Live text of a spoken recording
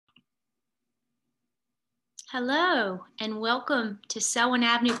Hello, and welcome to Selwyn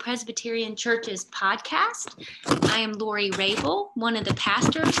Avenue Presbyterian Church's podcast. I am Lori Rabel, one of the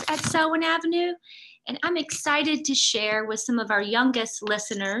pastors at Selwyn Avenue, and I'm excited to share with some of our youngest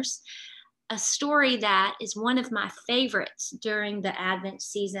listeners a story that is one of my favorites during the Advent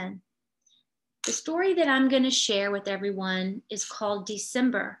season. The story that I'm going to share with everyone is called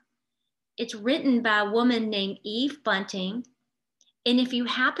December. It's written by a woman named Eve Bunting. And if you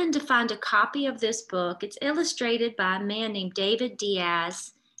happen to find a copy of this book, it's illustrated by a man named David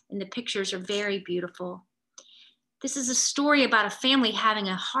Diaz, and the pictures are very beautiful. This is a story about a family having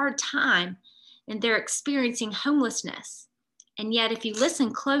a hard time, and they're experiencing homelessness. And yet, if you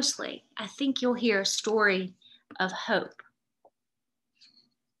listen closely, I think you'll hear a story of hope.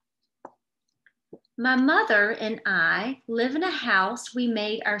 My mother and I live in a house we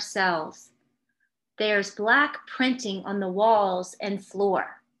made ourselves. There's black printing on the walls and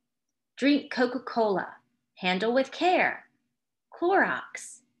floor. Drink Coca-Cola. Handle with care.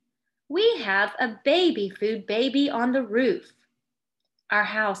 Clorox. We have a baby food baby on the roof. Our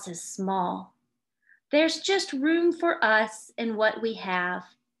house is small. There's just room for us and what we have.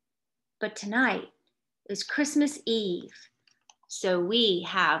 But tonight is Christmas Eve, so we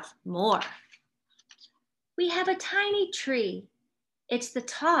have more. We have a tiny tree. It's the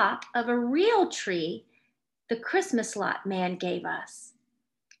top of a real tree the Christmas lot man gave us.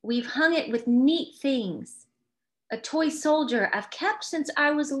 We've hung it with neat things. A toy soldier I've kept since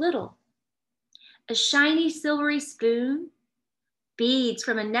I was little. A shiny silvery spoon. Beads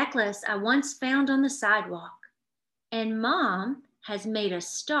from a necklace I once found on the sidewalk. And Mom has made a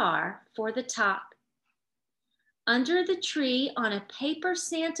star for the top. Under the tree on a paper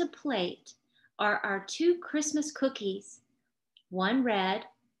Santa plate are our 2 Christmas cookies. One red,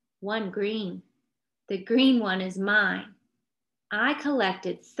 one green. The green one is mine. I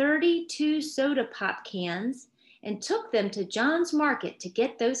collected 32 soda pop cans and took them to John's Market to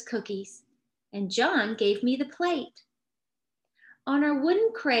get those cookies, and John gave me the plate. On our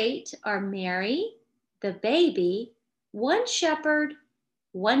wooden crate are Mary, the baby, one shepherd,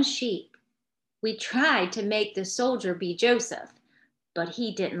 one sheep. We tried to make the soldier be Joseph, but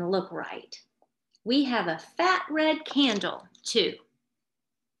he didn't look right. We have a fat red candle, too.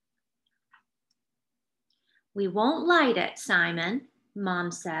 We won't light it, Simon,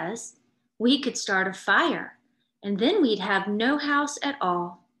 Mom says. We could start a fire, and then we'd have no house at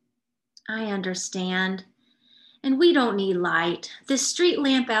all. I understand. And we don't need light. The street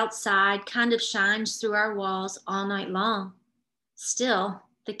lamp outside kind of shines through our walls all night long. Still,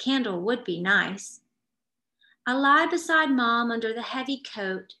 the candle would be nice. I lie beside Mom under the heavy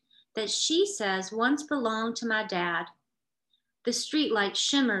coat that she says once belonged to my dad. The street light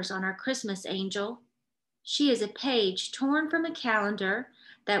shimmers on our Christmas angel. She is a page torn from a calendar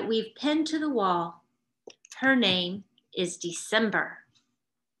that we've pinned to the wall. Her name is December.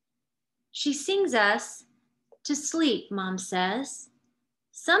 She sings us to sleep, Mom says.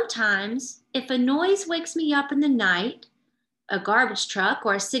 Sometimes, if a noise wakes me up in the night, a garbage truck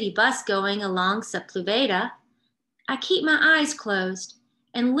or a city bus going along Sepulveda, I keep my eyes closed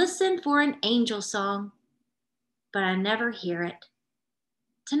and listen for an angel song, but I never hear it.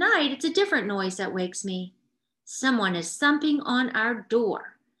 Tonight, it's a different noise that wakes me. Someone is thumping on our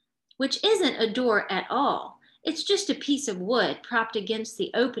door, which isn't a door at all. It's just a piece of wood propped against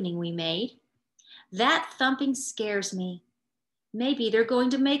the opening we made. That thumping scares me. Maybe they're going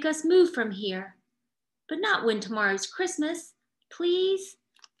to make us move from here, but not when tomorrow's Christmas. Please,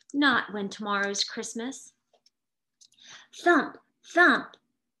 not when tomorrow's Christmas. Thump, thump.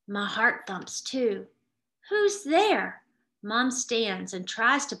 My heart thumps too. Who's there? Mom stands and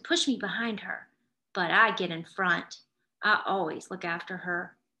tries to push me behind her, but I get in front. I always look after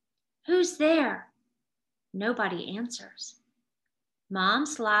her. Who's there? Nobody answers. Mom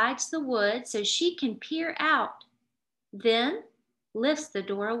slides the wood so she can peer out, then lifts the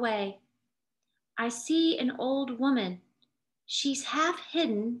door away. I see an old woman. She's half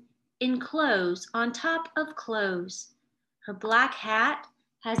hidden in clothes on top of clothes. Her black hat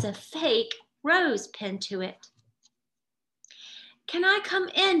has a fake rose pinned to it. Can I come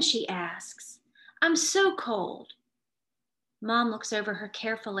in? She asks. I'm so cold. Mom looks over her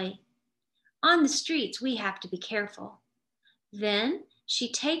carefully. On the streets, we have to be careful. Then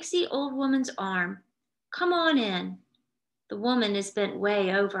she takes the old woman's arm. Come on in. The woman is bent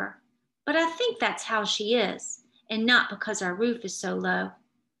way over, but I think that's how she is, and not because our roof is so low.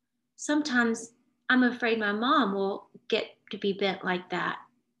 Sometimes I'm afraid my mom will get to be bent like that.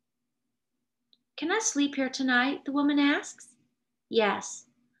 Can I sleep here tonight? The woman asks. Yes.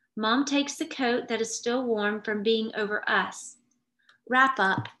 Mom takes the coat that is still warm from being over us. Wrap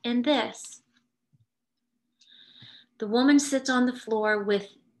up in this. The woman sits on the floor with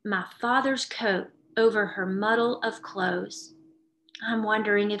my father's coat over her muddle of clothes. I'm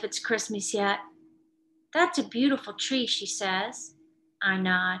wondering if it's Christmas yet. That's a beautiful tree, she says. I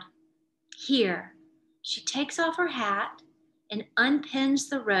nod. Here. She takes off her hat and unpins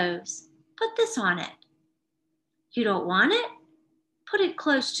the rose. Put this on it. You don't want it? Put it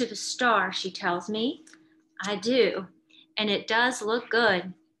close to the star, she tells me. I do, and it does look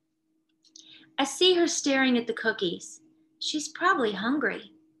good. I see her staring at the cookies. She's probably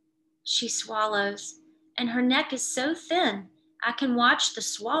hungry. She swallows, and her neck is so thin I can watch the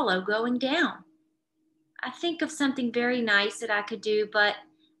swallow going down. I think of something very nice that I could do, but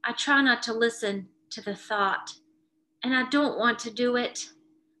I try not to listen to the thought, and I don't want to do it.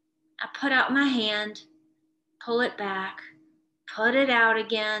 I put out my hand, pull it back, put it out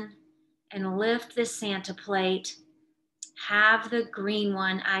again, and lift the Santa plate. Have the green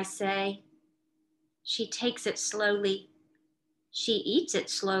one, I say. She takes it slowly. She eats it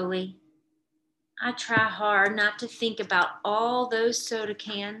slowly. I try hard not to think about all those soda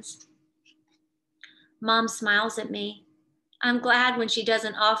cans. Mom smiles at me. I'm glad when she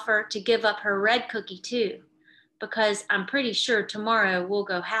doesn't offer to give up her red cookie too, because I'm pretty sure tomorrow we'll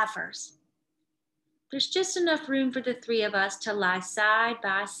go halfers. There's just enough room for the three of us to lie side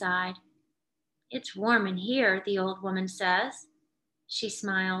by side. It's warm in here, the old woman says. She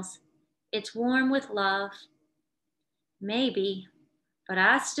smiles. It's warm with love. Maybe, but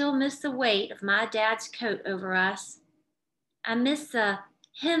I still miss the weight of my dad's coat over us. I miss the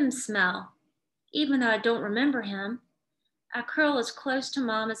him smell, even though I don't remember him. I curl as close to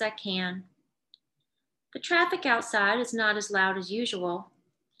Mom as I can. The traffic outside is not as loud as usual.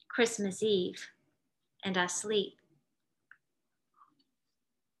 Christmas Eve, and I sleep.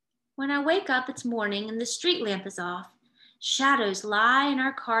 When I wake up, it's morning and the street lamp is off. Shadows lie in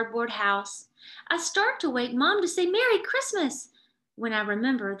our cardboard house. I start to wake Mom to say Merry Christmas when I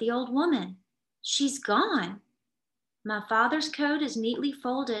remember the old woman. She's gone. My father's coat is neatly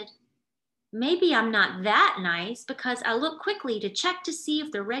folded. Maybe I'm not that nice because I look quickly to check to see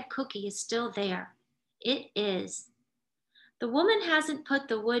if the red cookie is still there. It is. The woman hasn't put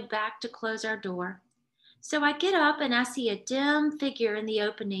the wood back to close our door. So I get up and I see a dim figure in the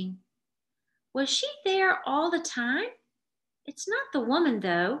opening. Was she there all the time? It's not the woman,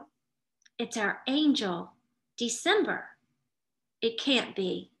 though. It's our angel, December. It can't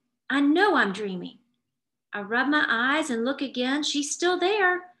be. I know I'm dreaming. I rub my eyes and look again. She's still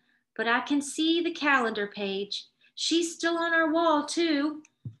there, but I can see the calendar page. She's still on our wall, too.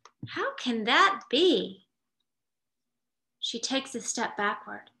 How can that be? She takes a step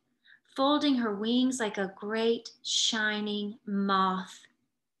backward, folding her wings like a great shining moth.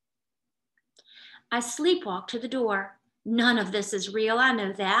 I sleepwalk to the door. None of this is real, I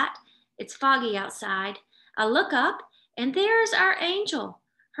know that. It's foggy outside. I look up, and there's our angel,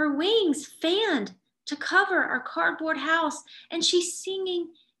 her wings fanned to cover our cardboard house, and she's singing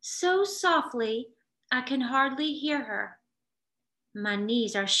so softly I can hardly hear her. My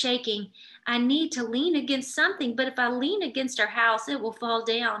knees are shaking. I need to lean against something, but if I lean against our house, it will fall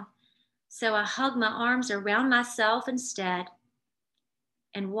down. So I hug my arms around myself instead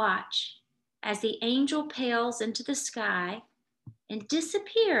and watch as the angel pales into the sky and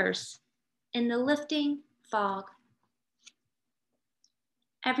disappears in the lifting fog.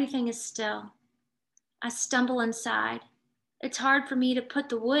 Everything is still. I stumble inside. It's hard for me to put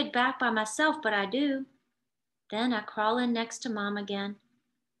the wood back by myself, but I do. Then I crawl in next to Mom again.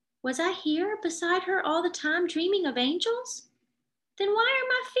 Was I here beside her all the time dreaming of angels? Then why are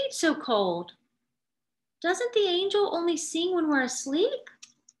my feet so cold? Doesn't the angel only sing when we're asleep?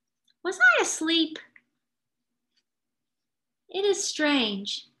 Was I asleep? It is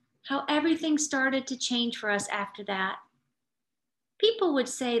strange how everything started to change for us after that. People would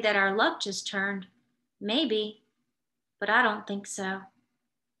say that our luck just turned. Maybe, but I don't think so.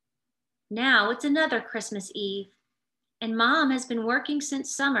 Now it's another Christmas Eve, and Mom has been working since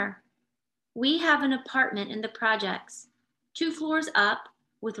summer. We have an apartment in the projects, 2 floors up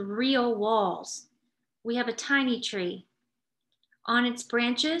with real walls. We have a tiny tree. On its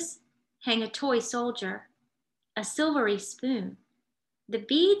branches hang a toy soldier, a silvery spoon, the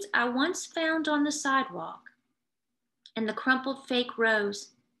beads I once found on the sidewalk, and the crumpled fake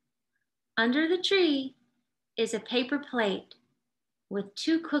rose. Under the tree is a paper plate with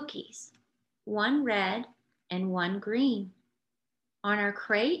 2 cookies, one red and one green. On our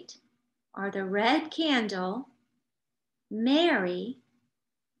crate are the red candle, Mary,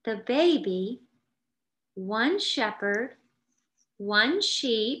 the baby, 1 shepherd, 1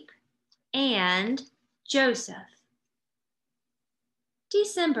 sheep, and Joseph.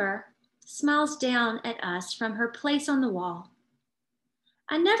 December smiles down at us from her place on the wall.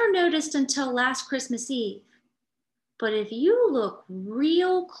 I never noticed until last Christmas Eve, but if you look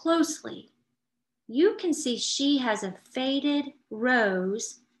real closely, you can see she has a faded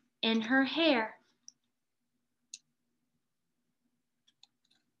rose in her hair.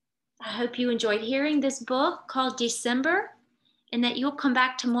 I hope you enjoyed hearing this book called December, and that you'll come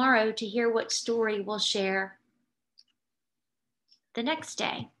back tomorrow to hear what story we'll share the next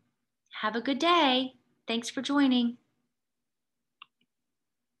day. Have a good day. Thanks for joining.